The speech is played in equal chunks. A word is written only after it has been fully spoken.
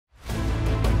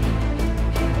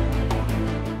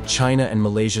China and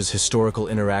Malaysia's historical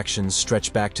interactions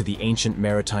stretch back to the ancient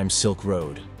maritime Silk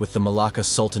Road, with the Malacca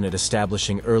Sultanate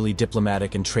establishing early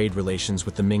diplomatic and trade relations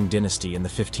with the Ming dynasty in the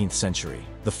 15th century.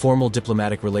 The formal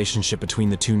diplomatic relationship between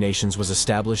the two nations was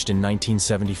established in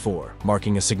 1974,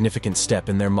 marking a significant step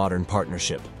in their modern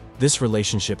partnership. This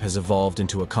relationship has evolved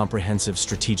into a comprehensive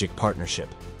strategic partnership,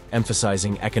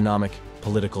 emphasizing economic,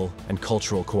 political, and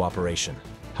cultural cooperation.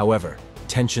 However,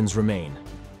 tensions remain,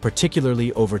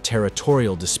 particularly over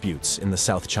territorial disputes in the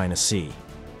South China Sea.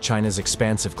 China's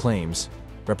expansive claims,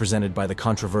 represented by the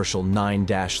controversial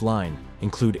 9-dash line,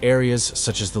 include areas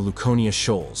such as the Luconia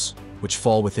Shoals, which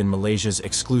fall within Malaysia's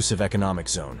exclusive economic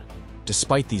zone.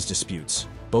 Despite these disputes,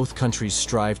 both countries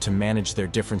strive to manage their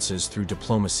differences through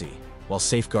diplomacy, while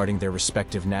safeguarding their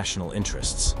respective national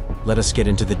interests. Let us get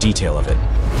into the detail of it.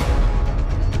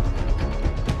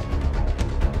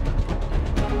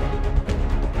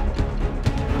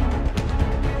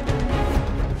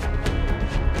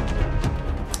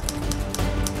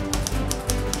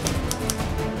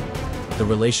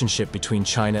 The relationship between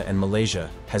China and Malaysia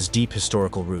has deep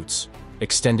historical roots,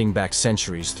 extending back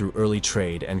centuries through early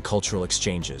trade and cultural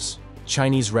exchanges.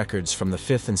 Chinese records from the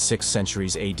 5th and 6th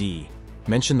centuries AD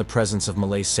mention the presence of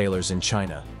Malay sailors in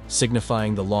China,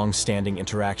 signifying the long-standing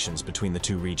interactions between the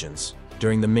two regions.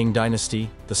 During the Ming dynasty,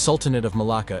 the Sultanate of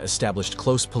Malacca established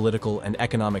close political and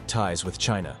economic ties with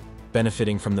China,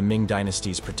 benefiting from the Ming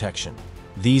dynasty's protection.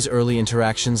 These early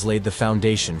interactions laid the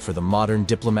foundation for the modern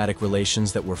diplomatic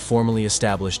relations that were formally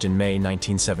established in May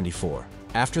 1974.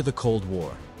 After the Cold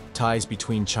War, ties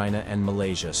between China and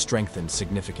Malaysia strengthened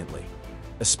significantly,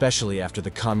 especially after the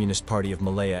Communist Party of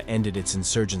Malaya ended its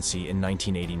insurgency in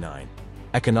 1989.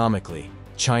 Economically,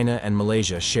 China and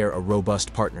Malaysia share a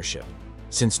robust partnership.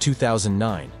 Since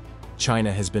 2009,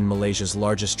 China has been Malaysia's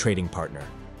largest trading partner,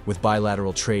 with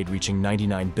bilateral trade reaching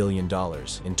 $99 billion in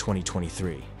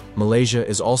 2023. Malaysia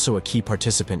is also a key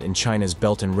participant in China's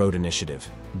Belt and Road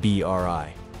Initiative,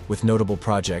 BRI, with notable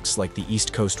projects like the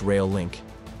East Coast Rail Link,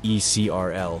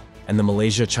 ECRL, and the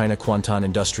Malaysia-China Kuantan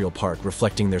Industrial Park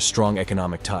reflecting their strong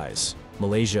economic ties.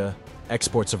 Malaysia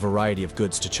exports a variety of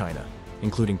goods to China,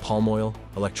 including palm oil,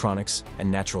 electronics, and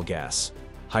natural gas,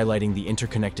 highlighting the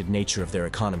interconnected nature of their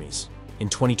economies. In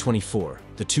 2024,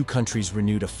 the two countries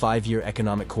renewed a 5-year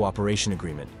economic cooperation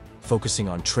agreement, focusing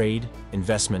on trade,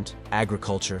 investment,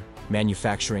 agriculture,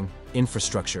 manufacturing,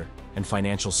 infrastructure, and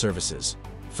financial services,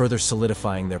 further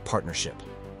solidifying their partnership.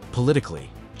 Politically,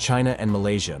 China and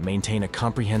Malaysia maintain a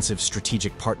comprehensive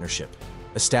strategic partnership,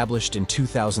 established in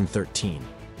 2013,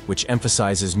 which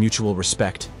emphasizes mutual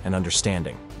respect and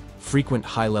understanding. Frequent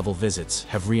high-level visits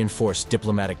have reinforced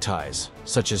diplomatic ties,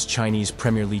 such as Chinese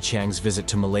Premier Li Qiang's visit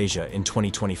to Malaysia in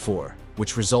 2024,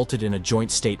 which resulted in a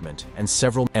joint statement and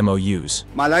several MOUs.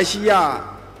 马来西亚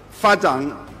发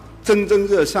展蒸蒸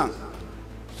日上，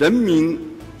人民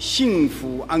幸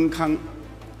福安康，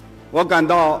我感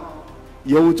到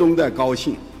由衷的高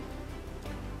兴。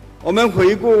我们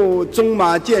回顾中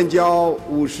马建交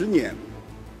50年，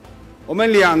我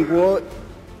们两国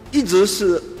一直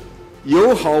是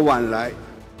友好往来。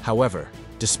 However,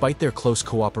 despite their close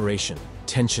cooperation,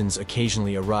 tensions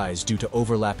occasionally arise due to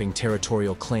overlapping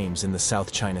territorial claims in the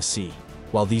South China Sea.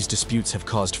 While these disputes have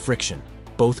caused friction,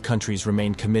 both countries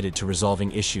remain committed to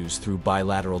resolving issues through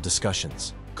bilateral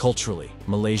discussions. Culturally,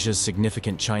 Malaysia's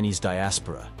significant Chinese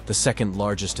diaspora, the second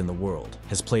largest in the world,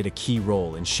 has played a key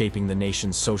role in shaping the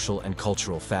nation's social and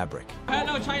cultural fabric.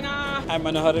 Hello China! I'm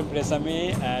Manohar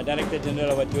Presami, Director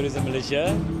General of Tourism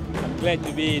Malaysia. I'm glad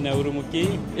to be in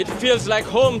Urumqi. It feels like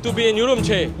home to be in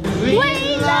Urumqi. We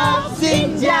love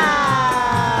Xinjiang!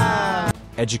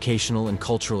 Educational and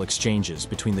cultural exchanges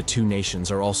between the two nations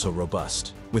are also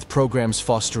robust, with programs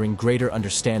fostering greater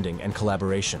understanding and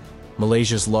collaboration.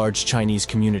 Malaysia's large Chinese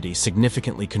community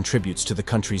significantly contributes to the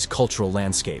country's cultural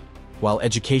landscape, while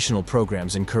educational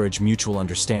programs encourage mutual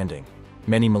understanding.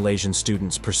 Many Malaysian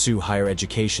students pursue higher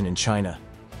education in China,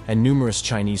 and numerous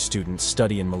Chinese students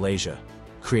study in Malaysia,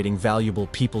 creating valuable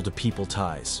people-to-people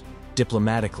ties.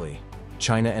 Diplomatically,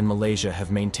 China and Malaysia have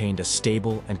maintained a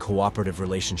stable and cooperative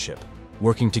relationship,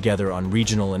 working together on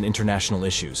regional and international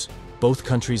issues. Both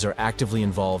countries are actively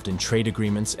involved in trade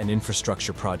agreements and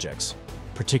infrastructure projects,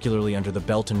 particularly under the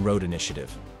Belt and Road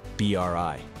Initiative,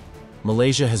 BRI.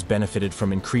 Malaysia has benefited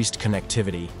from increased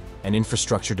connectivity and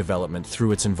infrastructure development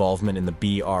through its involvement in the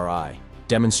BRI,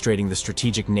 demonstrating the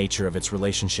strategic nature of its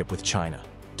relationship with China.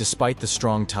 Despite the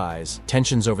strong ties,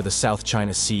 tensions over the South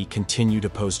China Sea continue to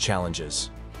pose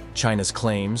challenges. China's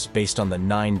claims, based on the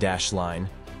 9-dash line,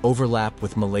 overlap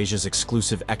with Malaysia's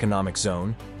exclusive economic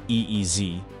zone,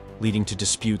 EEZ, leading to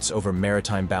disputes over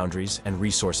maritime boundaries and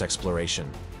resource exploration.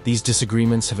 These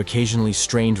disagreements have occasionally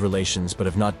strained relations but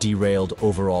have not derailed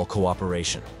overall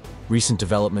cooperation. Recent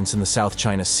developments in the South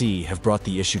China Sea have brought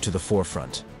the issue to the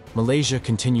forefront. Malaysia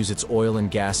continues its oil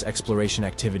and gas exploration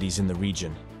activities in the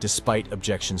region, despite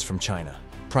objections from China.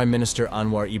 Prime Minister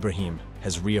Anwar Ibrahim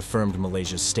has reaffirmed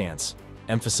Malaysia's stance,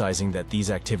 emphasizing that these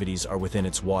activities are within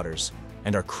its waters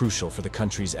and are crucial for the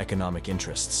country's economic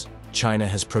interests. China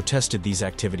has protested these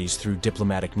activities through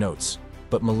diplomatic notes,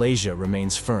 but Malaysia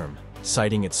remains firm,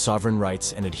 citing its sovereign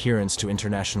rights and adherence to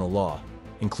international law,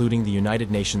 including the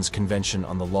United Nations Convention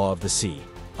on the Law of the Sea,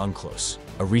 UNCLOS.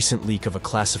 A recent leak of a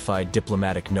classified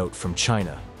diplomatic note from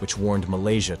China, which warned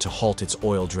Malaysia to halt its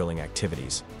oil drilling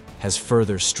activities, has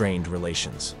further strained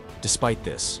relations. Despite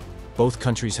this, both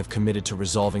countries have committed to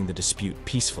resolving the dispute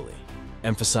peacefully,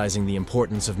 emphasizing the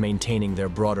importance of maintaining their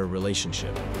broader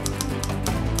relationship.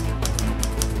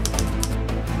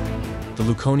 The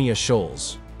Luconia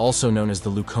Shoals, also known as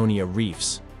the Luconia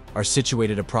Reefs, are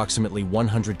situated approximately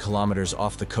 100 kilometers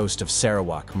off the coast of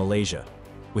Sarawak, Malaysia,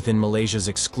 within Malaysia's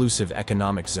exclusive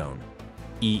economic zone,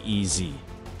 EEZ.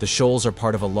 The shoals are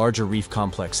part of a larger reef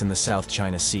complex in the South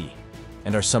China Sea,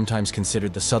 and are sometimes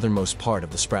considered the southernmost part of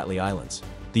the Spratly Islands.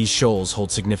 These shoals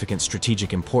hold significant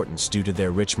strategic importance due to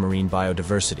their rich marine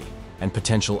biodiversity and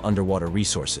potential underwater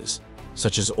resources,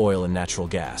 such as oil and natural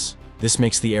gas. This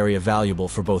makes the area valuable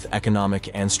for both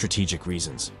economic and strategic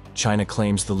reasons. China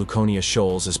claims the Luconia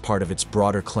Shoals as part of its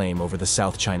broader claim over the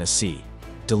South China Sea,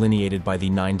 delineated by the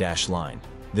 9-dash line.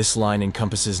 This line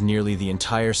encompasses nearly the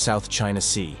entire South China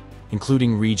Sea,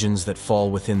 including regions that fall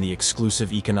within the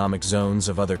exclusive economic zones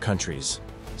of other countries,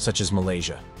 such as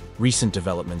Malaysia. Recent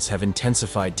developments have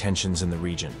intensified tensions in the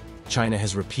region. China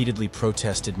has repeatedly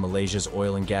protested Malaysia's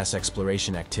oil and gas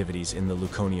exploration activities in the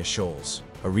Luconia Shoals.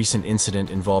 A recent incident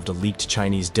involved a leaked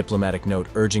Chinese diplomatic note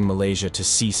urging Malaysia to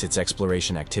cease its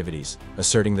exploration activities,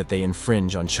 asserting that they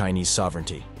infringe on Chinese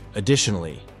sovereignty.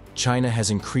 Additionally, China has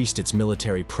increased its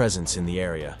military presence in the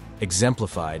area,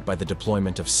 exemplified by the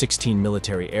deployment of 16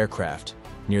 military aircraft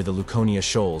near the Luconia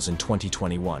Shoals in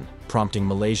 2021, prompting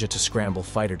Malaysia to scramble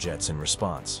fighter jets in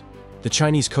response. The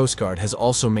Chinese Coast Guard has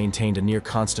also maintained a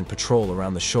near-constant patrol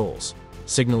around the shoals,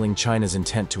 signaling China's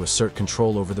intent to assert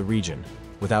control over the region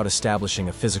without establishing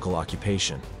a physical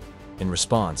occupation. In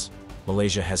response,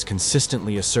 Malaysia has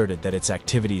consistently asserted that its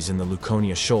activities in the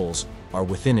Luconia Shoals are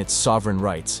within its sovereign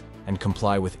rights and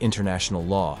comply with international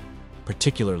law,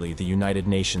 particularly the United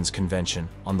Nations Convention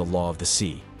on the Law of the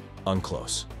Sea,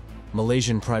 UNCLOS.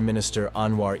 Malaysian Prime Minister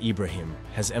Anwar Ibrahim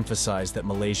has emphasized that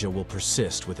Malaysia will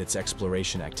persist with its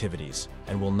exploration activities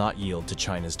and will not yield to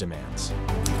China's demands.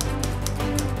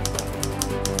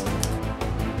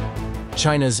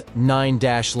 China's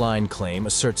 9-dash line claim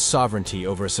asserts sovereignty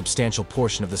over a substantial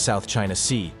portion of the South China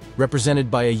Sea, represented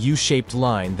by a U-shaped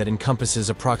line that encompasses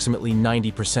approximately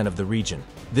 90% of the region.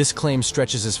 This claim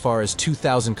stretches as far as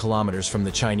 2,000 kilometers from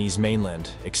the Chinese mainland,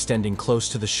 extending close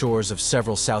to the shores of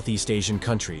several Southeast Asian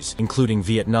countries, including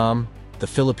Vietnam, the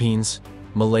Philippines,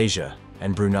 Malaysia,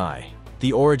 and Brunei.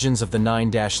 The origins of the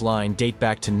 9-dash line date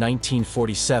back to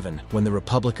 1947, when the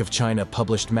Republic of China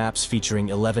published maps featuring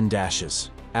 11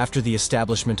 dashes. After the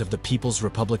establishment of the People's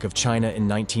Republic of China in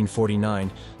 1949,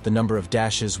 the number of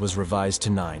dashes was revised to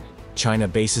 9. China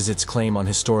bases its claim on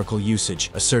historical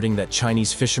usage, asserting that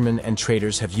Chinese fishermen and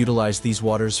traders have utilized these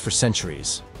waters for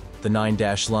centuries. The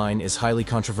 9-dash line is highly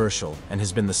controversial and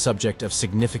has been the subject of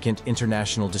significant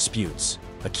international disputes.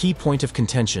 A key point of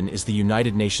contention is the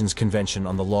United Nations Convention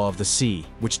on the Law of the Sea,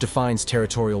 which defines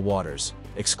territorial waters,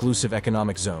 exclusive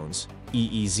economic zones,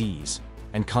 EEZs,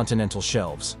 and continental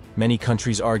shelves. Many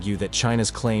countries argue that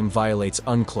China's claim violates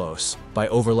UNCLOS by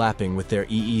overlapping with their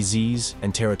EEZs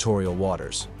and territorial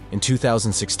waters. In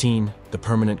 2016, the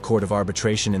Permanent Court of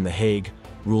Arbitration in The Hague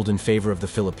ruled in favor of the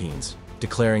Philippines,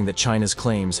 declaring that China's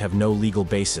claims have no legal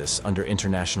basis under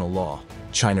international law.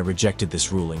 China rejected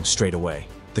this ruling straight away.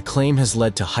 The claim has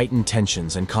led to heightened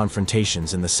tensions and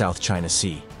confrontations in the South China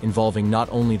Sea, involving not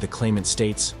only the claimant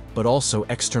states, but also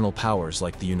external powers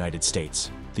like the United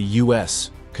States. The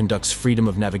U.S. conducts freedom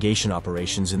of navigation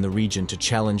operations in the region to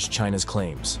challenge China's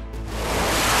claims.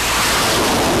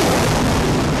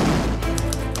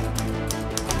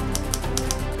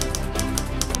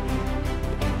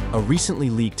 A recently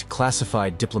leaked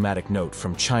classified diplomatic note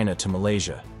from China to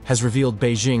Malaysia has revealed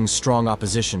Beijing's strong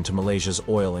opposition to Malaysia's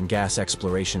oil and gas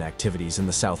exploration activities in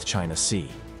the South China Sea.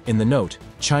 In the note,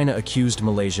 China accused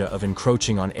Malaysia of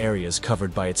encroaching on areas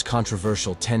covered by its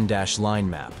controversial 10-dash line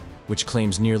map, which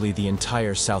claims nearly the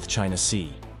entire South China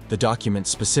Sea. The document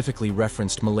specifically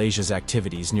referenced Malaysia's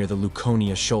activities near the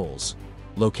Luconia Shoals,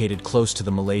 located close to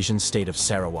the Malaysian state of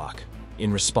Sarawak.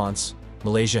 In response,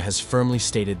 Malaysia has firmly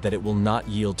stated that it will not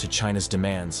yield to China's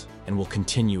demands and will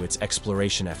continue its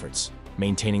exploration efforts,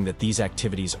 maintaining that these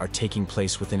activities are taking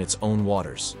place within its own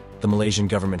waters. The Malaysian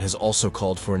government has also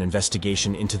called for an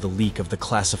investigation into the leak of the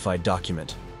classified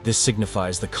document. This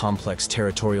signifies the complex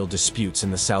territorial disputes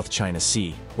in the South China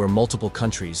Sea, where multiple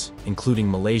countries, including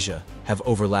Malaysia, have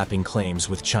overlapping claims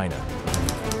with China.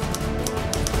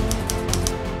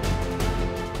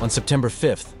 On September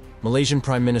 5th, Malaysian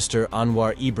Prime Minister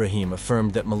Anwar Ibrahim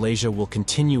affirmed that Malaysia will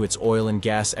continue its oil and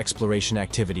gas exploration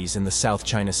activities in the South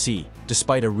China Sea,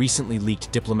 despite a recently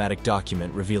leaked diplomatic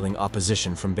document revealing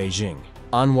opposition from Beijing.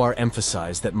 Anwar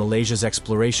emphasized that Malaysia's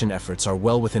exploration efforts are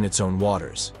well within its own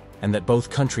waters, and that both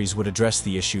countries would address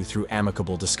the issue through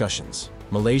amicable discussions.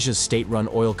 Malaysia's state-run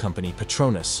oil company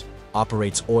Petronas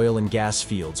operates oil and gas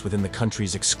fields within the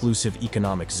country's exclusive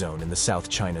economic zone in the South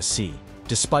China Sea.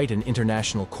 Despite an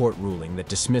international court ruling that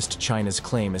dismissed China's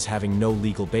claim as having no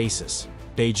legal basis,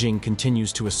 Beijing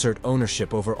continues to assert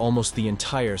ownership over almost the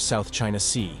entire South China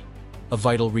Sea, a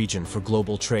vital region for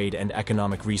global trade and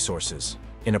economic resources.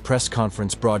 In a press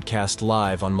conference broadcast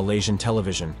live on Malaysian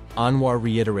television, Anwar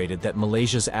reiterated that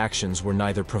Malaysia's actions were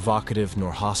neither provocative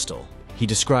nor hostile. He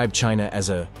described China as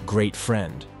a great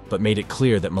friend, but made it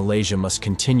clear that Malaysia must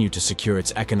continue to secure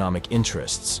its economic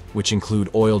interests, which include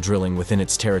oil drilling within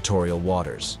its territorial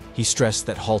waters. He stressed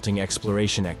that halting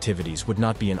exploration activities would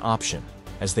not be an option,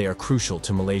 as they are crucial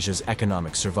to Malaysia's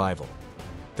economic survival.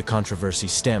 The controversy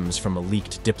stems from a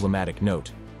leaked diplomatic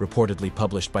note, reportedly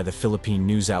published by the Philippine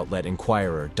news outlet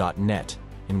Inquirer.net,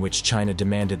 in which China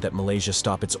demanded that Malaysia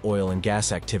stop its oil and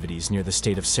gas activities near the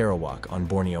state of Sarawak on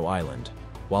Borneo Island.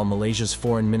 While Malaysia's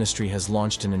foreign ministry has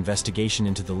launched an investigation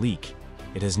into the leak,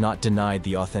 it has not denied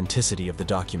the authenticity of the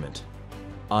document.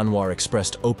 Anwar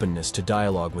expressed openness to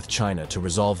dialogue with China to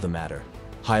resolve the matter,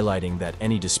 highlighting that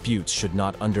any disputes should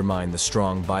not undermine the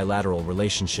strong bilateral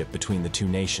relationship between the two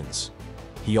nations.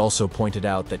 He also pointed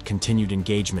out that continued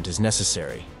engagement is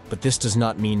necessary, but this does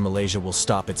not mean Malaysia will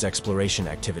stop its exploration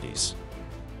activities.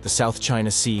 The South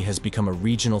China Sea has become a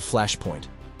regional flashpoint,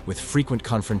 with frequent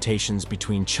confrontations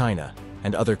between China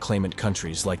and other claimant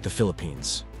countries like the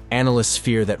Philippines. Analysts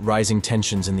fear that rising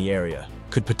tensions in the area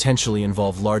could potentially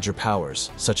involve larger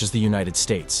powers, such as the United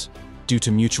States, due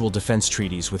to mutual defense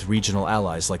treaties with regional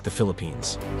allies like the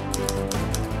Philippines.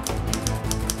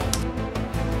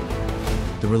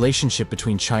 The relationship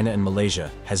between China and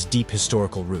Malaysia has deep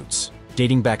historical roots,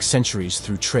 dating back centuries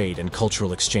through trade and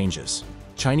cultural exchanges.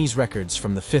 Chinese records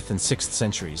from the 5th and 6th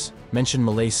centuries mention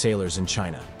Malay sailors in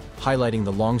China, highlighting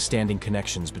the long-standing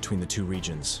connections between the two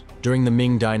regions. During the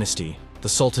Ming Dynasty, the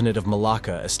Sultanate of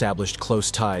Malacca established close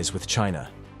ties with China,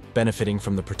 benefiting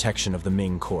from the protection of the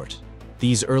Ming court.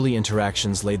 These early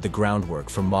interactions laid the groundwork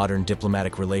for modern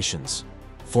diplomatic relations,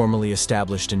 formally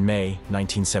established in May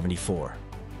 1974.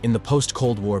 In the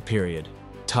post-Cold War period,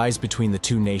 ties between the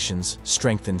two nations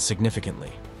strengthened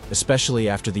significantly, especially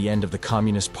after the end of the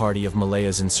Communist Party of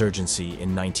Malaya's insurgency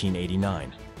in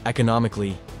 1989.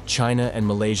 Economically, China and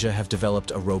Malaysia have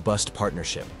developed a robust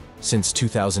partnership. Since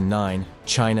 2009,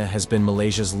 China has been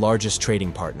Malaysia's largest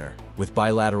trading partner, with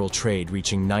bilateral trade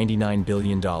reaching $99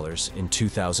 billion in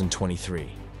 2023.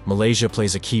 Malaysia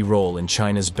plays a key role in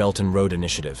China's Belt and Road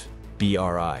Initiative,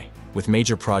 BRI, with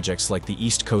major projects like the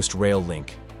East Coast Rail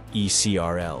Link,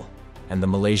 ECRL, and the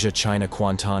Malaysia-China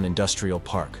Kuantan Industrial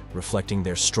Park, reflecting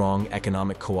their strong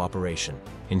economic cooperation.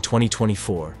 In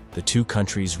 2024, the two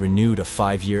countries renewed a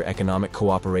 5-year economic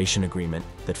cooperation agreement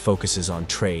that focuses on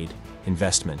trade,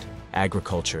 investment,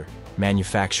 agriculture,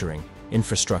 manufacturing,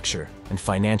 infrastructure, and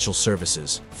financial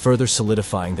services, further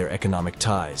solidifying their economic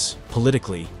ties.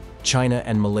 Politically, China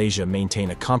and Malaysia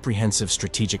maintain a comprehensive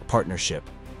strategic partnership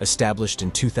established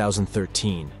in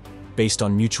 2013, based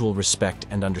on mutual respect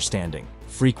and understanding.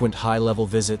 Frequent high-level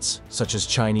visits, such as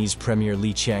Chinese Premier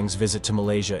Li Qiang's visit to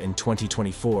Malaysia in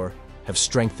 2024, have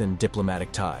strengthened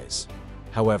diplomatic ties.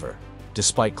 However,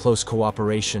 despite close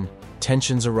cooperation,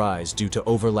 tensions arise due to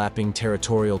overlapping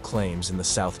territorial claims in the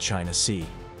South China Sea.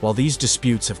 While these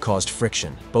disputes have caused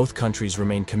friction, both countries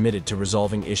remain committed to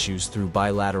resolving issues through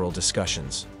bilateral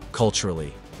discussions.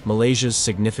 Culturally, Malaysia's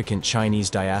significant Chinese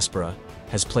diaspora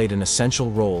has played an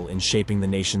essential role in shaping the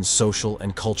nation's social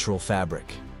and cultural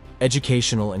fabric.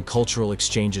 Educational and cultural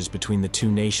exchanges between the two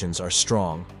nations are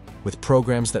strong, with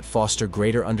programs that foster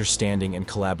greater understanding and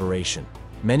collaboration.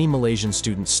 Many Malaysian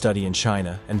students study in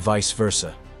China and vice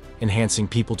versa, enhancing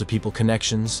people-to-people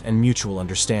connections and mutual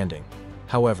understanding.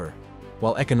 However,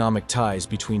 while economic ties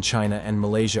between China and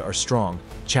Malaysia are strong,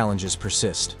 challenges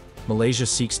persist. Malaysia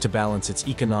seeks to balance its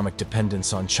economic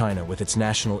dependence on China with its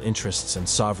national interests and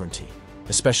sovereignty.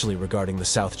 especially regarding the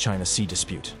South China Sea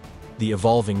dispute. The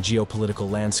evolving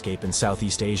geopolitical landscape in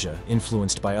Southeast Asia,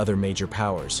 influenced by other major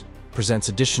powers, presents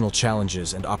additional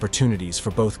challenges and opportunities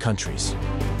for both countries.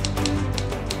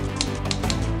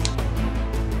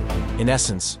 In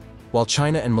essence, while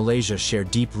China and Malaysia share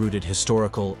deep-rooted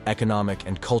historical, economic,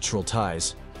 and cultural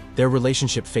ties, their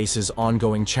relationship faces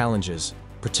ongoing challenges,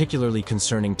 particularly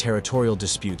concerning territorial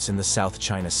disputes in the South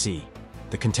China Sea.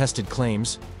 The contested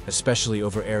claims, especially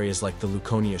over areas like the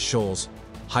Luconia Shoals,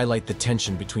 highlight the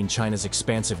tension between China's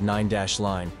expansive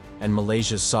nine-line and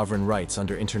Malaysia's sovereign rights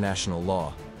under international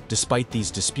law. Despite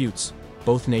these disputes,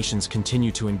 both nations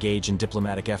continue to engage in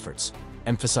diplomatic efforts,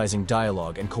 emphasizing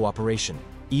dialogue and cooperation,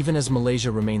 even as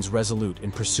Malaysia remains resolute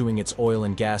in pursuing its oil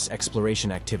and gas exploration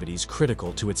activities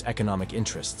critical to its economic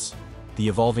interests. The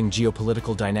evolving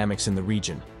geopolitical dynamics in the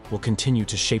region will continue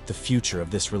to shape the future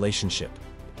of this relationship.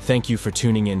 Thank you for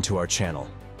tuning in to our channel.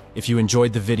 If you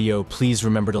enjoyed the video, please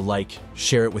remember to like,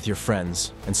 share it with your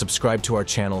friends, and subscribe to our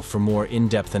channel for more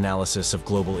in-depth analysis of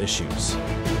global issues.